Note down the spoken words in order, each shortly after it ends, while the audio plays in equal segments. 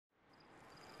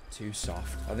Too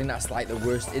soft. I think that's like the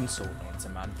worst insult to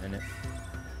man, isn't it?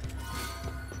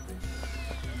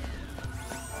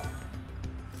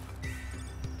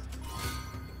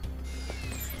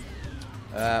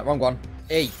 Wrong one.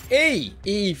 E. E!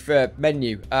 E for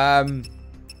menu.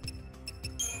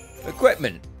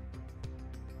 Equipment.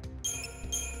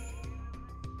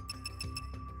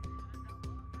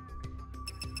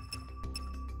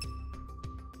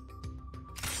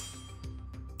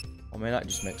 I mean, that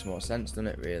just makes more sense, doesn't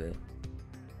it, really?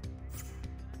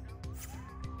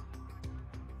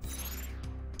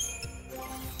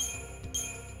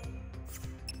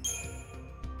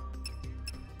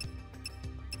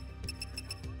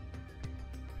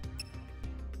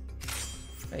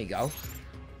 There you go.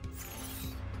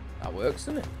 That works,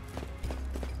 doesn't it?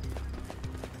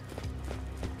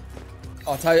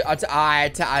 I'll tell you. I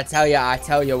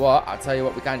tell you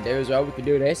what we can do as well. We can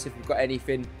do this if we've got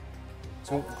anything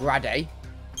to upgrade.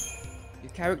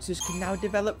 Your characters can now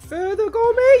develop further.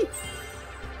 Go me!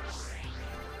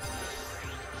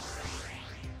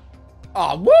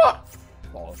 Oh, what?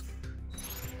 Oh.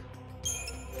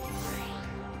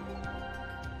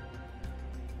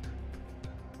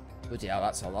 Bloody hell,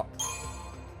 that's a lot.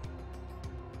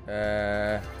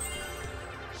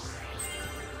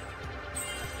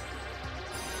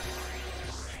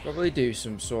 Probably do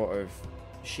some sort of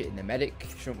shit in the medic,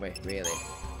 shouldn't we? Really,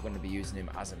 we're going to be using him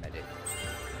as a medic.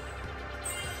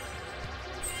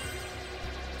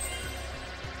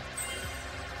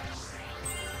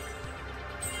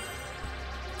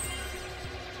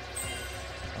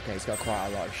 Okay, he's got quite a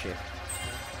lot of shit.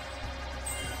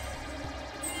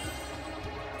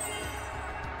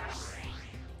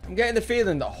 I'm getting the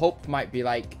feeling that Hope might be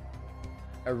like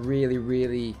a really,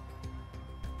 really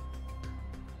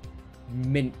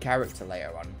mint character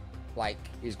later on. Like,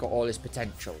 he's got all this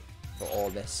potential for all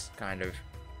this kind of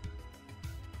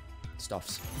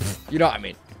stuffs. You know what I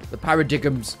mean? The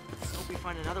paradigms. Hope we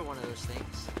find another one of those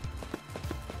things.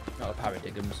 Not the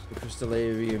paradigms, the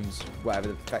crystallariums, whatever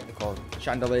the heck they're called.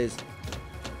 Chandeliers.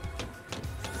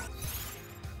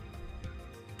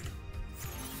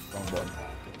 Wrong one.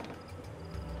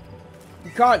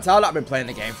 You can't tell that I've been playing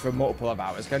the game for multiple of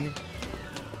hours, can you?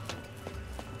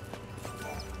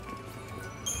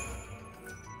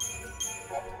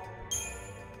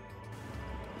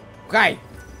 Okay,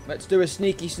 let's do a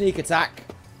sneaky sneak attack.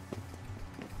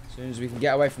 As soon as we can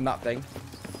get away from that thing.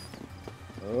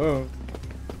 Oh.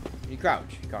 Can you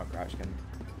crouch? You can't crouch, can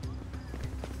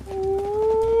you?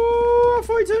 Ooh, I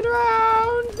thought you turned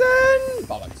around then.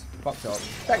 Bollocks. Fucked up.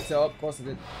 Fucked up. Of course I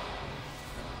did.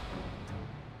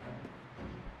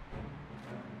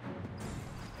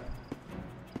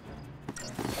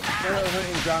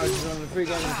 Hunting grounds is on the free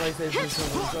game on PlayStation,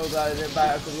 so glad I didn't buy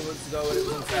it a couple of months ago when it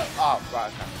was on sale. Oh, right,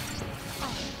 okay.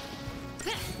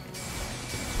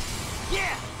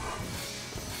 Yeah.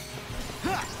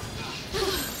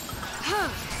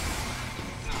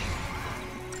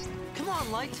 Come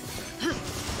on, Light.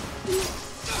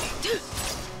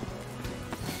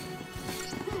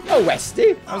 Oh,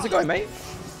 Westy. How's it going, mate?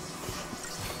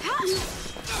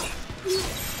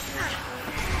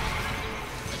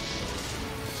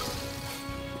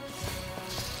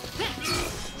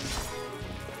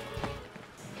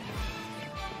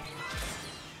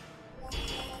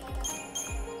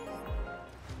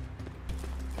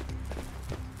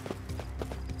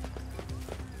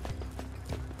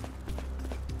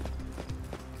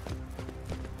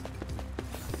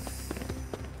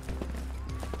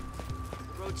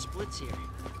 Splits here.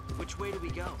 Which way do we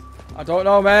go? I don't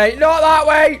know, mate. Not that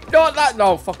way. Not that.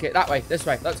 No, fuck it. That way. This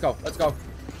way. Let's go. Let's go.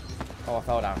 Oh, I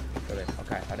fell down. Brilliant.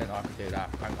 Okay, I didn't know I could do that.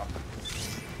 Hang on.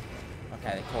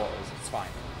 Okay, they caught us. It's fine.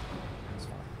 It's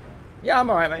fine. Yeah, I'm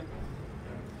alright, mate.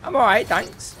 I'm alright,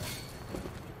 thanks.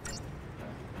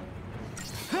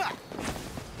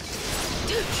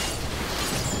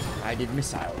 I did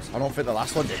missiles. I don't think the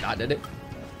last one did that, did it?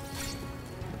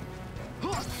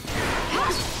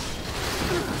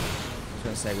 I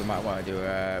was gonna say we might want to do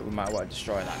we might want to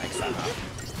destroy that next time out.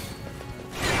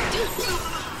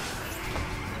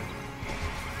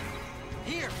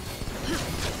 Here.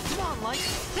 Come on, Light.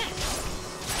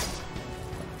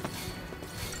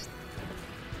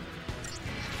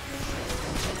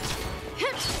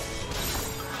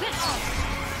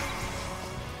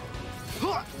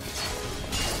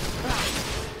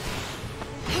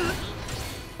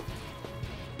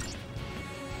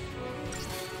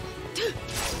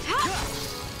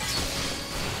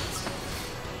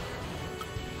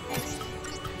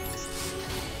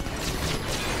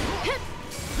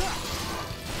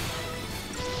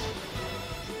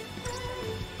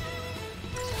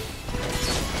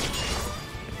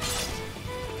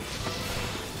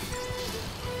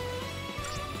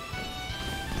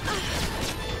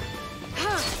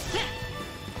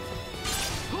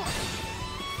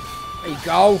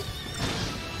 go.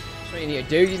 That's what you need to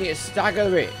do. You need to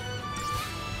stagger it.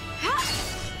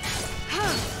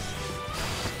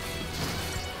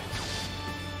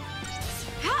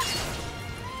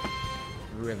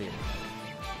 Brilliant.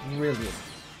 Brilliant.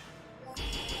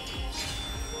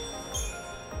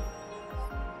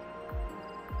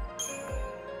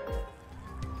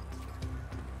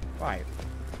 Right.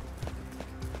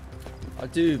 I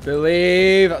do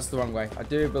believe that's the wrong way. I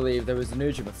do believe there was an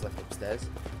Ujima flip upstairs.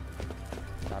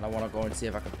 And I want to go and see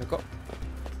if I can pick up.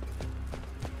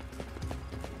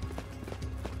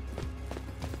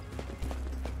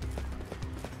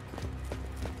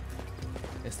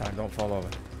 This time, don't fall over.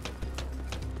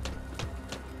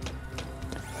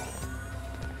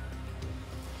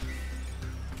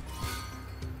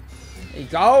 There you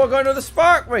go. I got another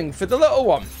spark ring for the little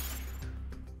one.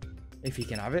 If you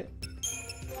can have it.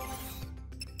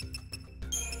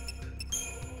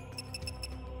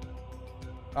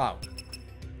 Oh.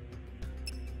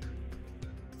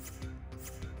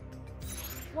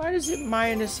 Why does it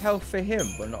minus health for him,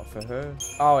 but not for her?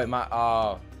 Oh, it might.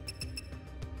 Oh.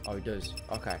 Oh, it does.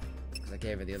 Okay. Because I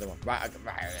gave her the other one. Right.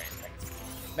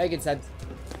 Making sense.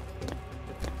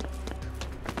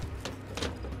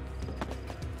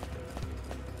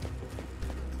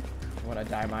 I want to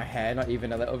dye my hair, not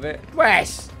even a little bit.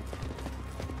 Wes!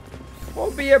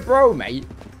 Won't be a bro, mate.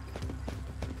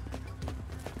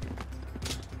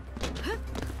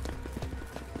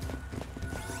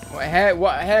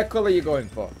 What hair color are you going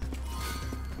for?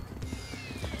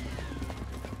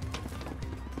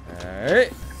 Hey.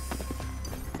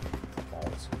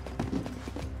 Balls.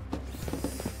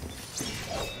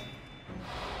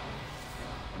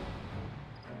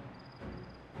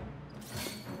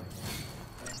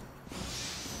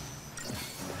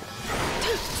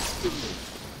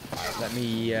 Let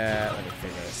me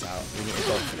figure this out. We need to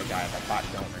go for the guy at the back,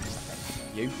 don't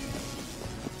we? You.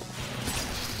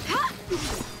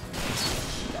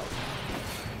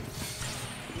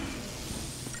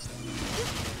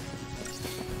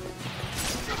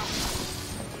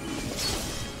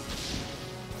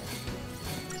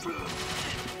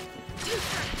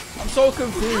 I'm so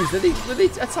confused. Were they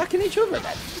attacking each other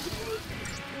then?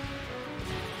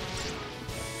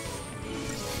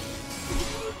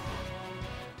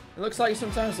 It looks like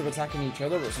sometimes they're attacking each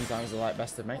other, but sometimes they're like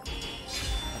best of mates.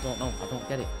 I don't know. I don't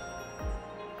get it.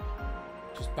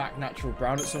 Just back natural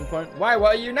brown at some point. Why?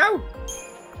 What are you now?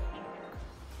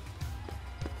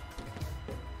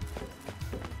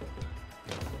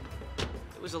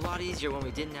 It was a lot easier when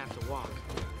we didn't have to walk.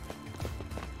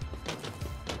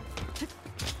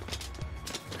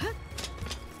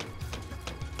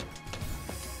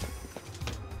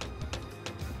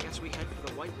 Guess we head for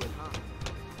the Whitewood, huh?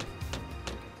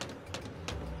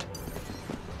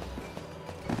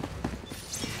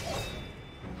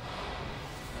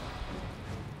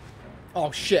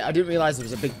 Oh shit, I didn't realize there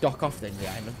was a big dock off thing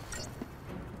behind them.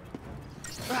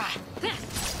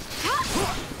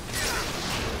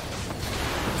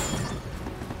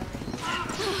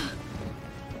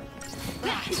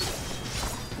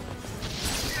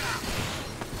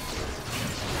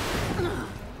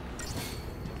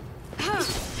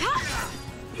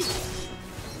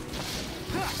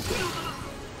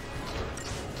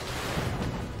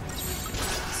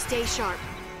 Stay sharp.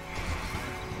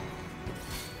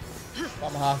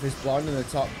 Bottom half is blonde and the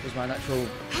top is my natural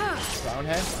brown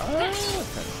hair. Oh,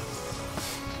 okay.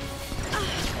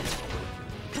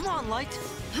 Come on, Light.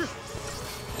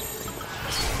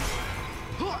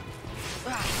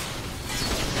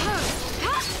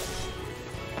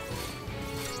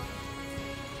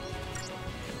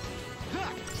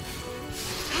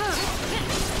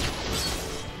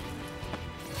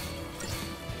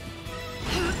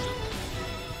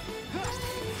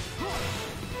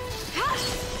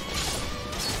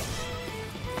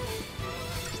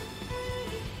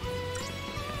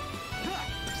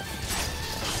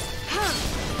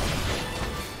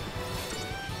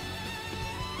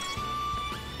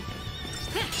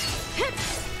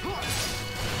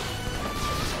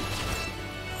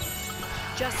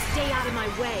 Just stay out of my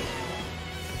way.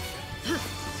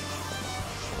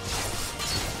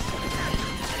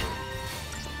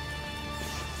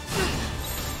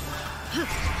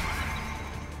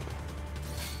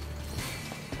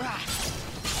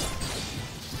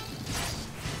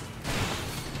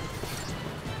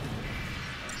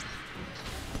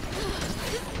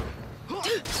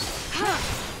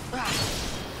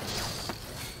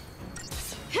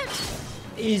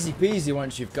 Easy peasy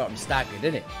once you've got them staggered,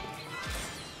 isn't it?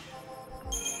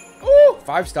 Ooh,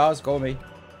 5 stars, go me.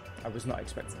 I was not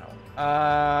expecting that one.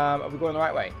 Are we going the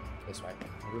right way? This way.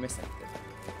 Are we missing anything?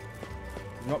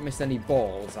 We've not missed any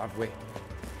balls, have we?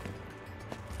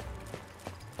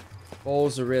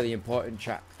 Balls are really important,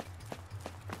 chat.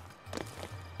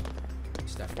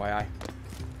 Just FYI.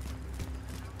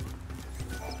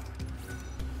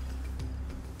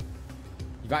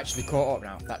 You've actually caught up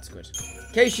now. That's good.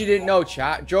 In case you didn't know,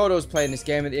 chat, Jodo's playing this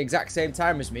game at the exact same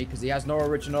time as me because he has no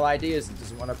original ideas and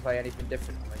doesn't want to play anything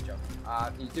different.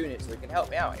 He's doing it so he can help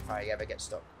me out if I ever get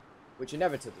stuck, which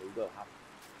inevitably will happen.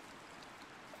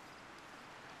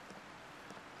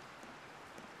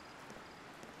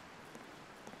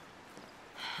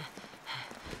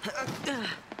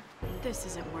 This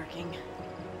isn't working.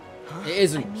 It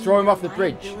isn't. Throw him off the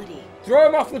bridge. Throw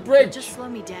him off the bridge. Just slow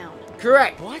me down.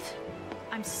 Correct. What?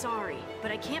 I'm sorry,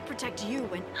 but I can't protect you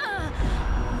when.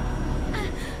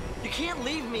 You can't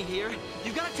leave me here.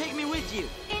 You gotta take me with you.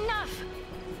 Enough.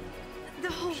 The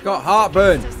whole. She's got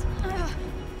heartburn.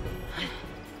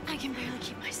 I can barely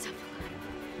keep myself alive,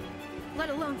 let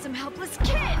alone some helpless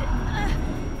kid. I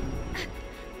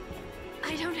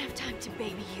don't have time to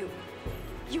baby you.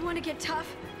 You want to get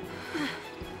tough?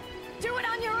 Do it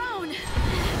on your own.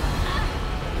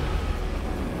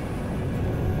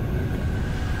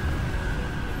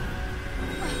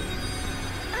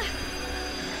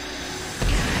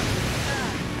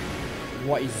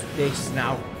 What is this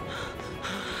now?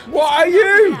 What are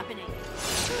you?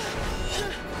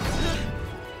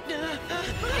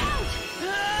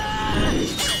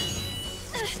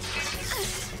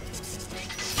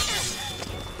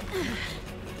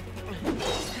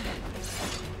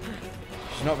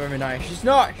 She's not very nice. She's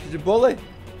not. She's a bully.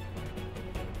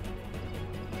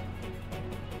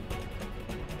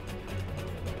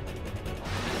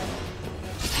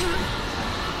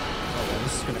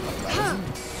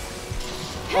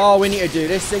 Oh, we need to do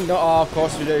this thing. Oh, of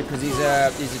course we do, because he's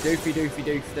a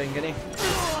doofy thing, isn't he?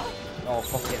 Oh,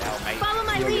 fucking hell, mate. Follow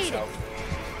my lead. Yourself.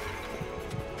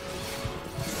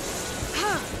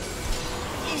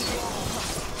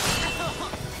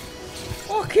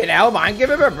 Fucking hell, man. Give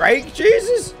him a break,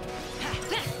 Jesus.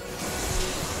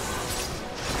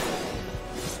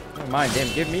 Don't mind him.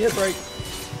 Give me a break.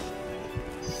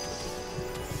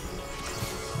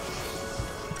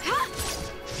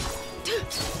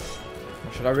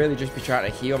 Should I really just be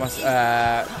trying to heal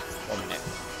myself? 1 minute.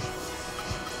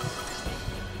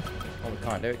 Oh, we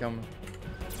can't do it, can we?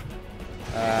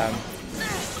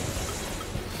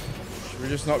 Should we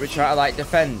just not be trying to, like,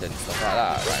 defend and stuff like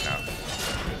that right now?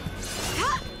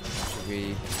 Should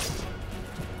we...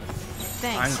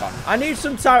 Thanks. Hang on. I need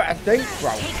some time, I think,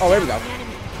 bro. Oh, here we go.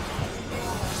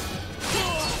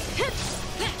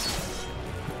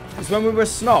 Because when we were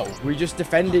snow, we just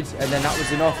defended, and then that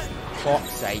was enough.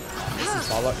 Fuck's sake. This is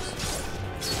bollocks.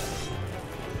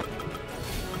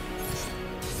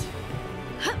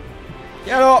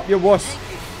 Get up, you wuss.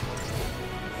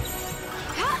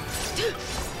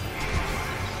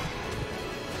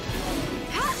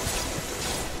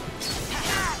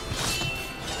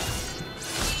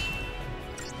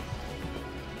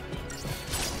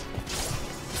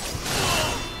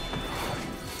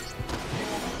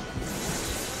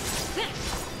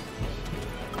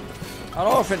 I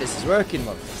don't think this is working,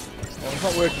 love. Well, it's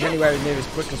not working anywhere near as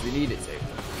quick as we need it to.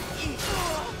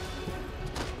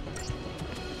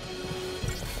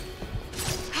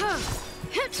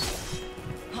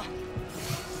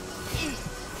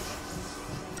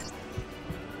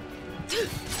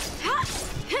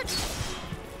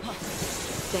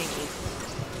 Thank you.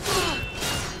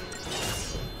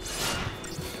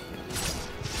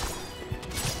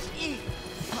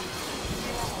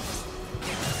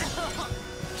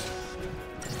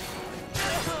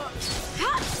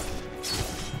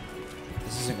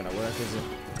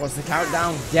 What's the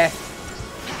countdown? Death.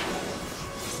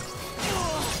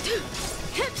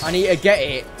 I need to get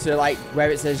it to like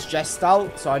where it says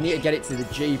Gestalt, so I need to get it to the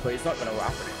G, but it's not going to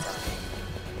happen.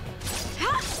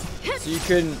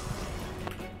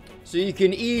 So you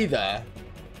can either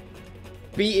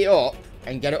beat it up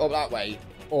and get it up that way,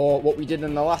 or what we did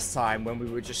in the last time when we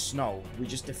were just snow, we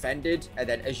just defended, and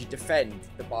then as you defend,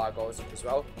 the bar goes up as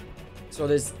well. So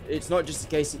it's not just a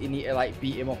case that you need to like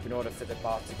beat him up in order for the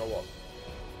bar to go up.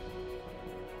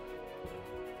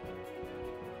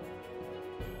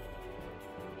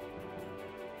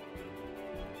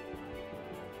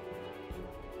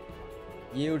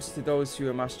 Yields to those who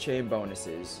amass chain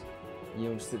bonuses.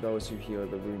 Yields to those who heal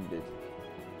the wounded.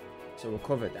 So we're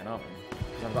covered then, aren't we?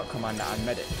 Because I've got commander and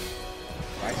medic.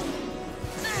 Right?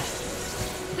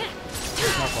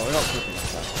 We're not cooking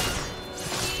ourselves.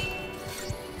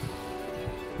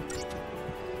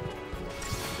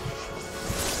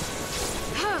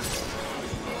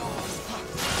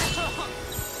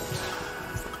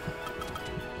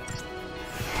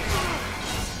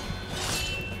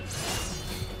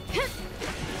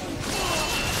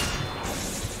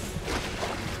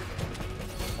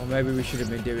 maybe we should have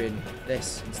been doing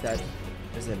this instead.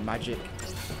 As a magic.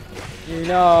 You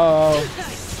know.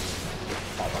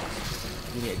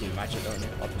 You need to do magic, don't you?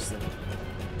 Obviously.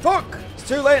 Fuck! It's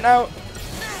too late now.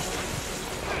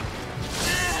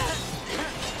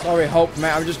 Sorry, Hope,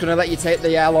 mate. I'm just going to let you take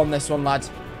the L on this one, lad.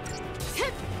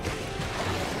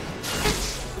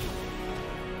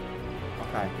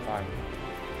 Okay, fine.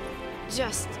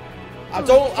 Just... I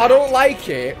don't like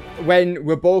it when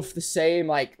we're both the same,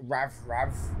 like, Rav.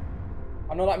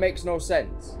 I know that makes no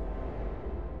sense.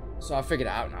 So I figured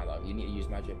it out now, though. You need to use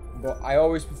magic. But I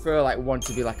always prefer, like, one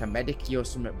to be like a medic or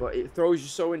something. But it throws you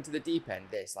so into the deep end,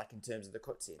 this, like, in terms of the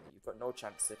cutscene. You've got no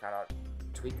chance to kind of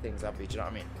tweak things up. Do you know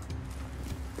what I mean?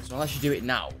 So unless you do it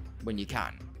now, when you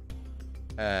can.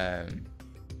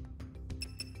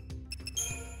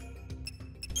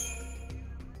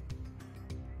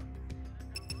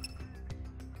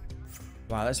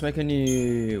 Wow, let's make a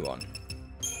new one.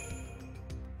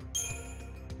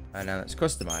 And now let's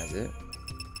customize it.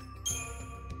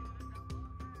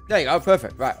 There you go,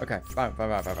 perfect. Right, okay, fine.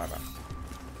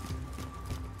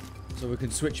 So we can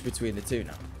switch between the two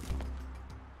now.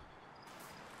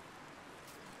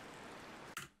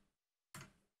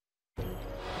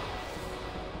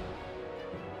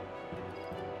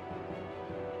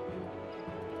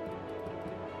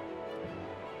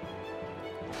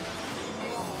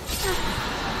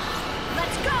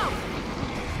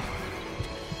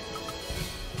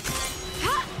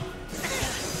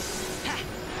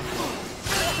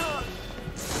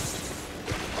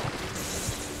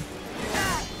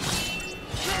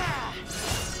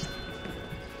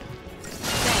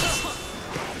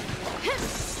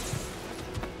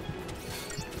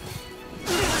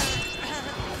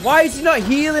 Why is he not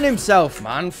healing himself,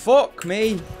 man? Fuck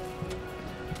me.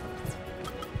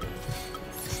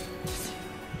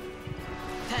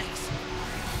 Thanks.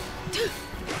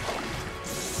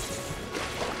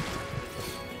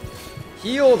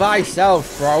 Heal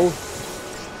thyself, bro.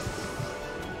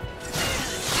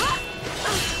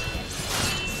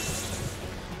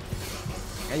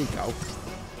 There you go.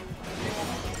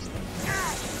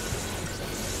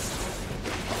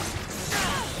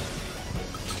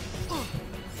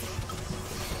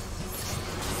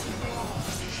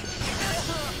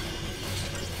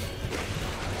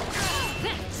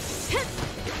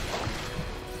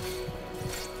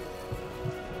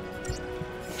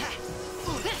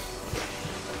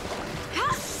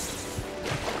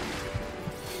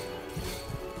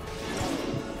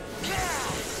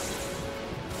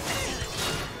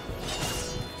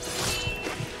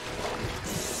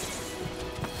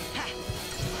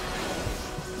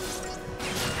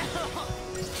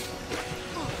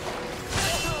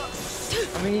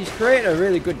 I mean, he's creating a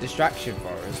really good distraction for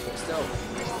us, but still.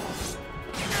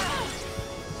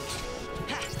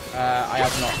 I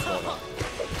have not thought that.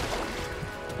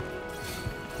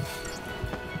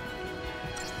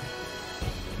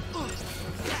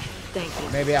 Thank you.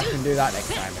 Maybe I can do that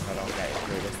next time if I don't get it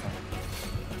through this time.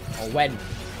 Or when. Oh,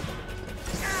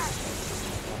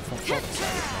 for fuck's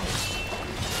sake, mate.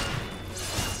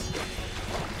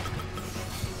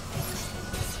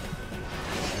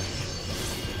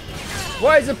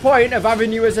 What is the point of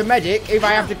having you as a medic if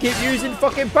I have to keep using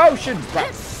fucking potions, bro?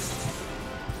 Right,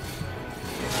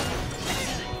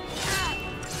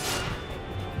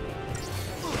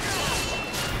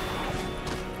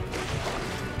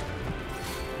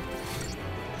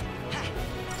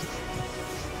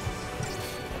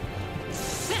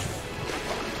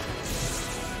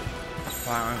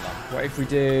 hang on. What if we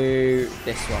do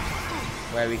this one?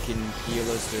 Where we can heal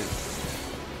us with...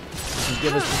 We can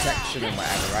give us protection and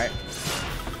whatever, right?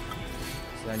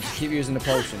 So then just keep using the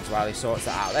potions while he sorts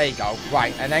that out. There you go.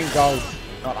 Right, and then go...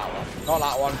 Not that one. Not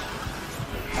that one.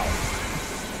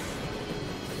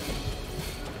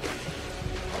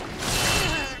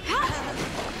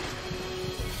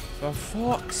 For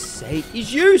fuck's sake.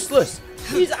 He's useless.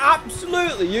 He's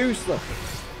absolutely useless.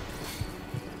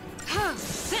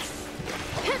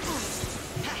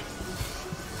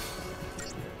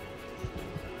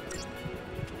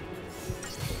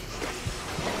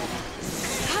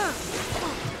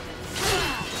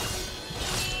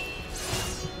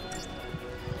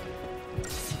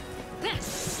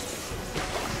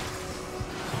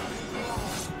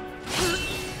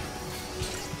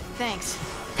 Thanks.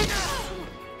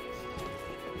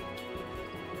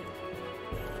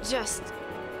 Just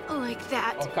like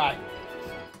that. Okay.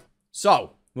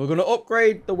 So, we're going to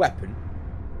upgrade the weapon.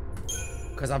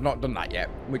 Because I've not done that yet,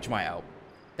 which might help.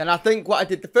 Then I think what I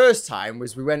did the first time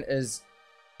was we went as...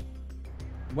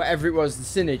 Whatever it was,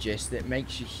 the synergist that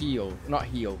makes you heal. Not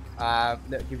heal.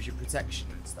 That gives you protection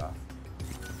and stuff.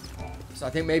 So I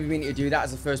think maybe we need to do that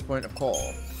as the first point of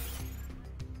call.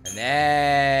 And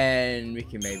then we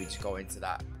can maybe just go into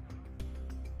that.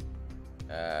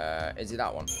 Is it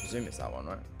that one? I presume it's that one,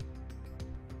 right?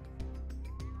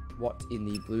 What in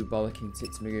the blue bollocking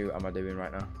tits magoo am I doing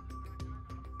right now?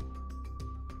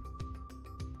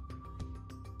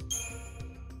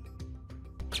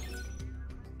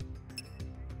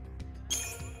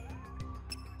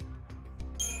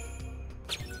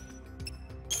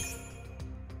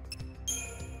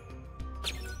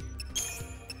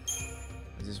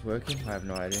 Is this working? I have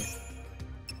no idea.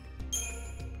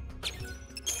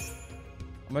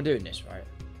 Am I doing this right?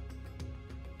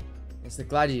 It's the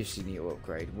gladius you need to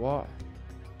upgrade. What?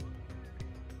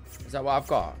 Is that what I've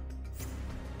got?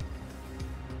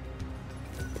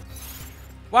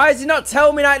 Why does he not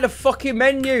tell me like the fucking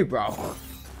menu, bro?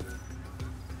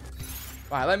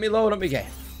 Right, let me load up my game.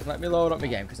 Let me load up my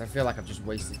game because I feel like I've just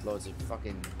wasted loads of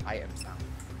fucking items now.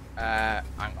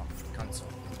 Hang on. Cancel.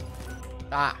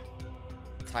 Ah.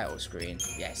 Title screen.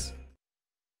 Yes.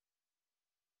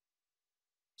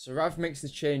 So Rav makes the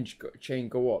chain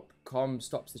go up. Com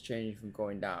stops the chain from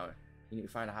going down. You need to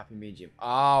find a happy medium.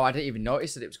 Oh, I didn't even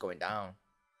notice that it was going down.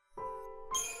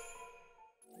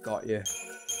 Got you.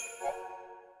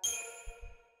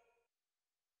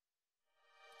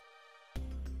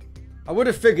 I would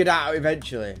have figured out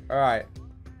eventually. Alright.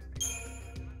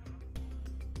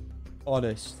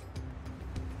 Honest.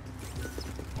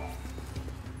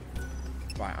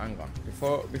 Right, hang on.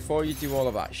 Before you do all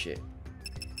of that shit.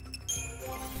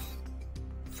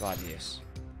 Gladius.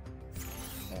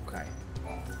 Okay.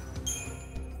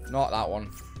 Not that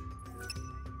one.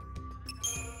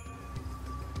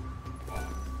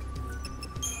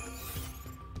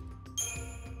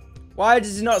 Why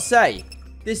does it not say?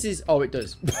 This is... Oh, it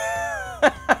does.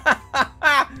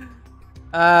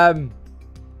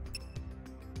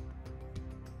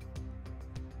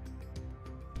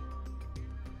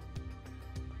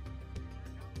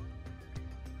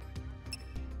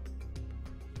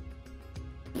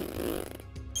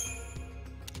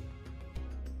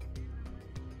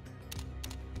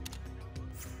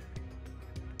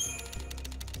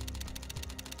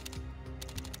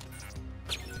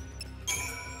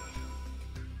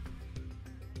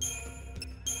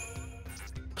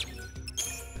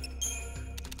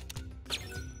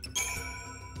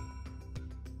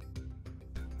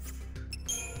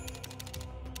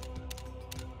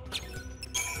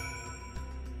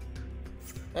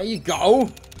 There you go.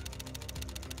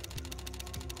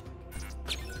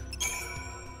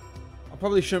 I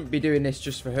probably shouldn't be doing this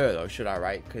just for her though, should I,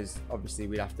 right? Because obviously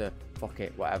we'd have to fuck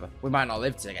it, whatever. We might not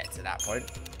live to get to that point.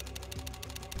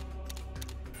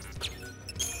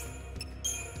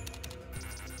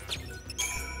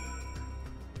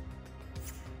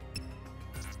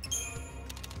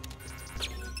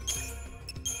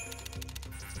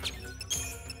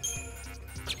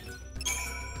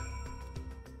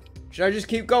 Should I just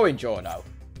keep going, Jordo?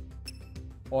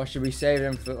 Or should we save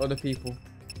them for other people?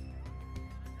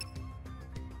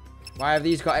 Why have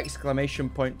these got exclamation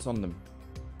points on them?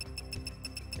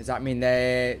 Does that mean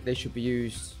they should be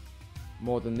used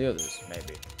more than the others,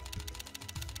 maybe?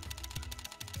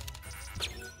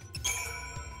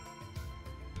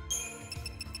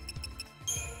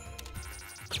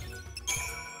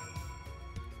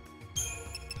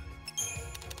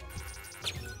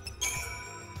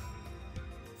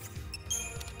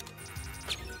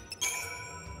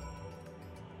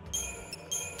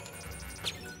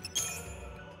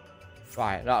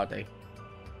 Right, that'll do.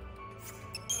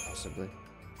 Possibly.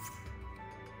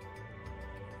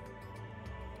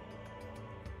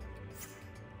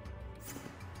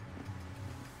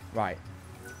 Right.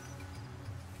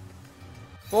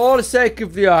 For the sake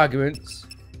of the arguments.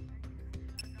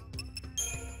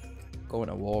 Going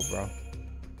to war, bro.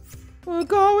 We're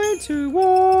going to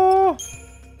war.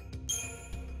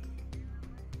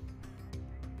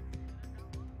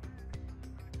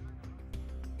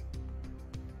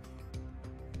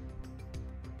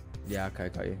 Yeah, okay,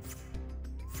 got you.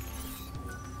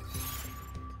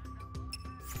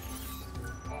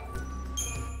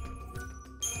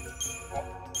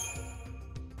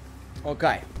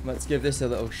 Okay, let's give this a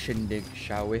little shindig,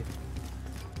 shall we?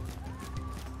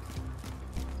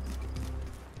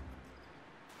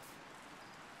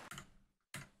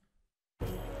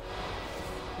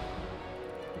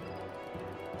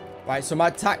 Right, so my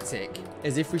tactic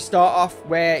is if we start off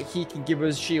where he can give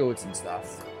us shields and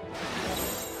stuff.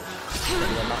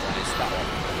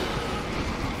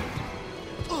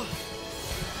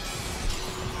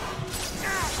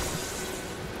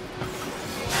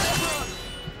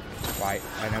 Right,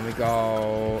 and then we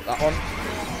go that one.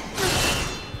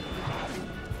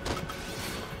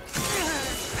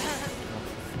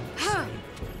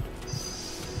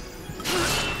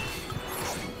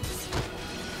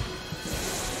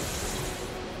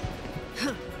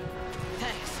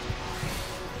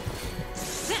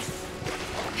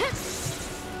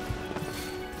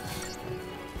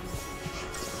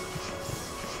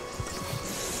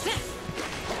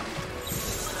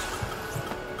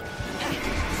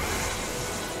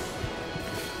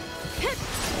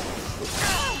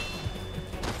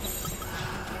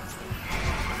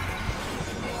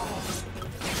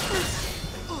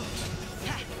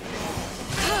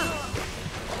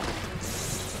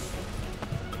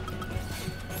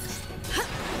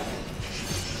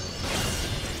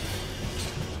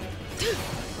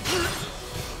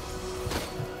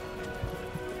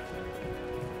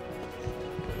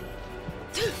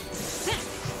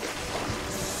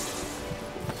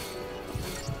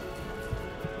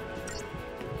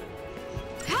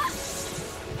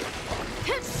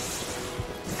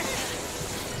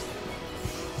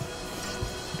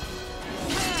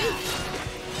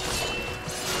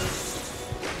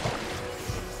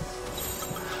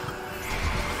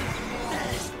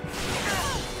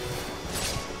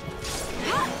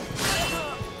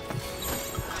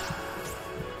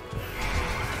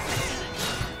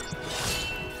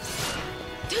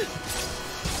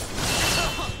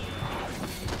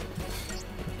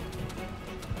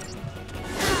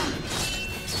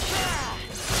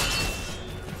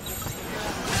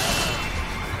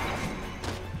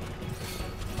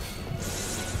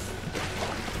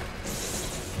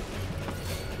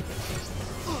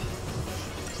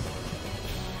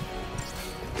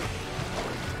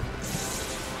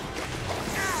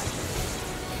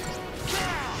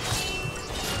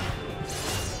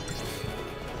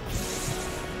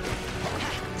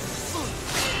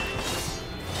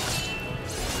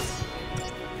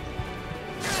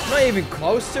 not even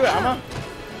close to it, am I?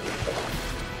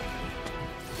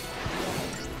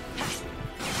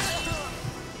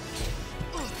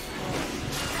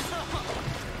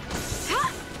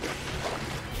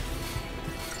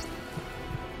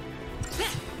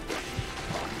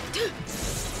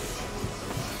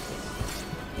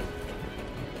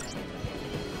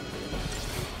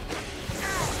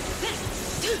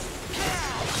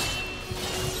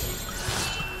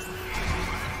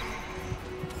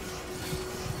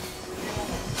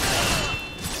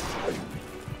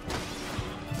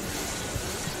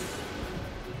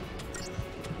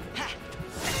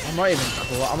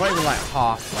 I'm not even like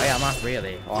halfway, am I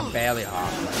really? Or I'm barely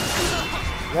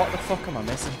halfway. What the fuck am I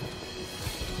missing?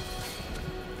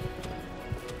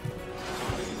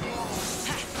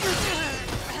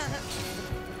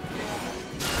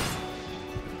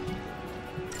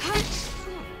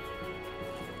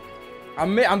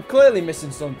 I'm clearly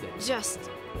missing something. Just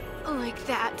like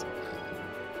that.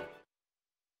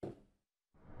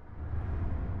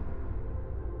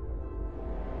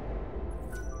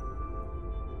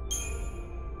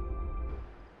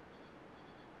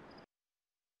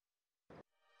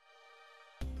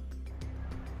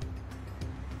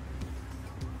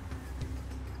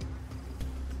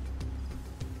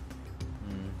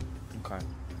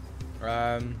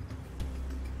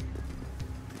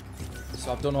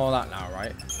 So I've done all that now,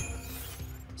 right?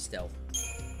 Still.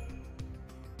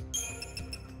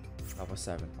 Level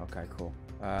 7. Okay, cool.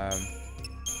 Let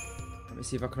me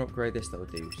see if I can upgrade this little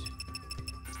dude.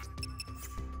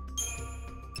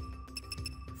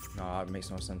 No, that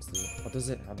makes no sense, does it? What does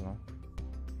it? I don't know.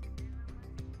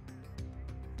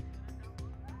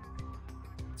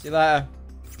 See you later.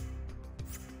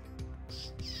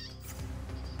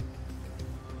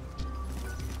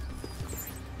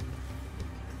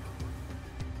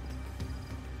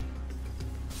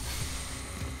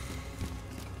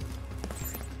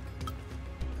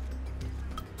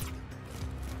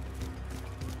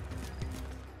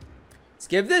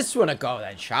 Give this one a go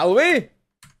then, shall we?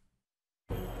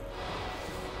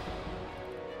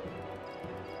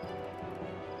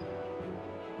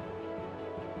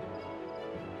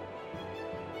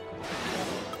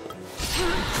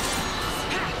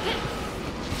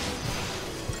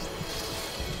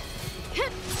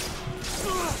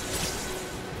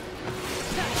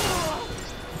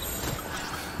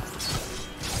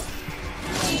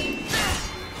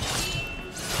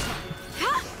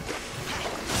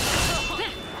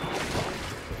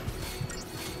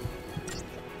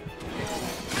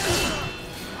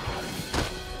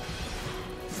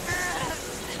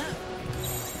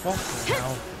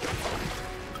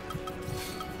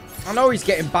 I know he's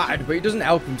getting battered, but he doesn't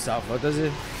help himself, though, does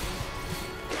he?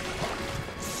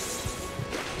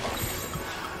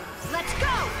 Let's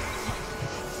go!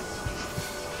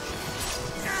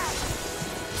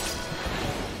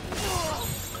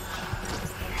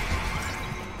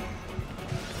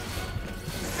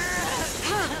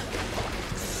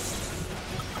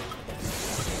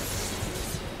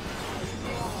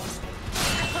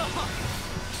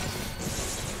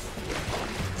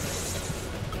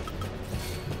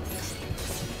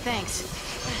 Thanks.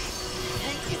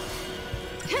 Thank you.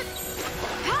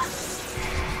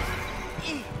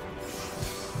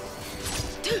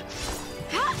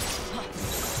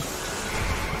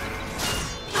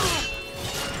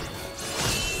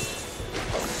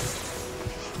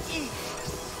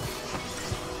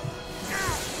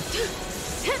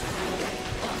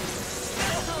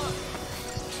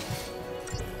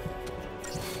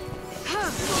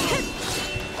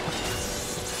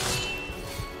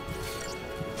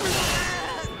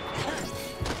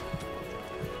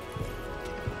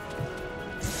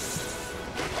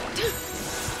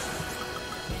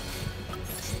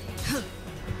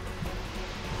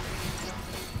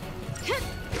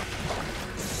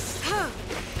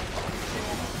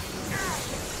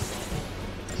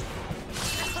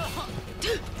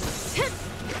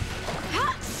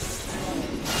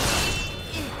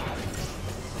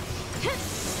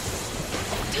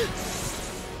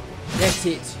 Get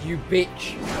it, you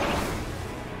bitch.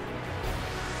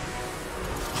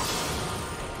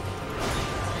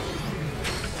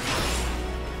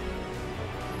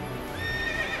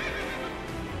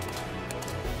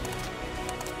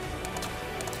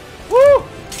 Woo!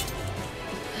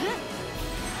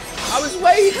 I was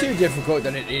way too difficult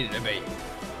than it needed to be.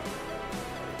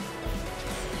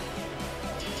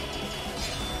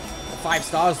 5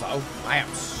 stars though. I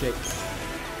am sick.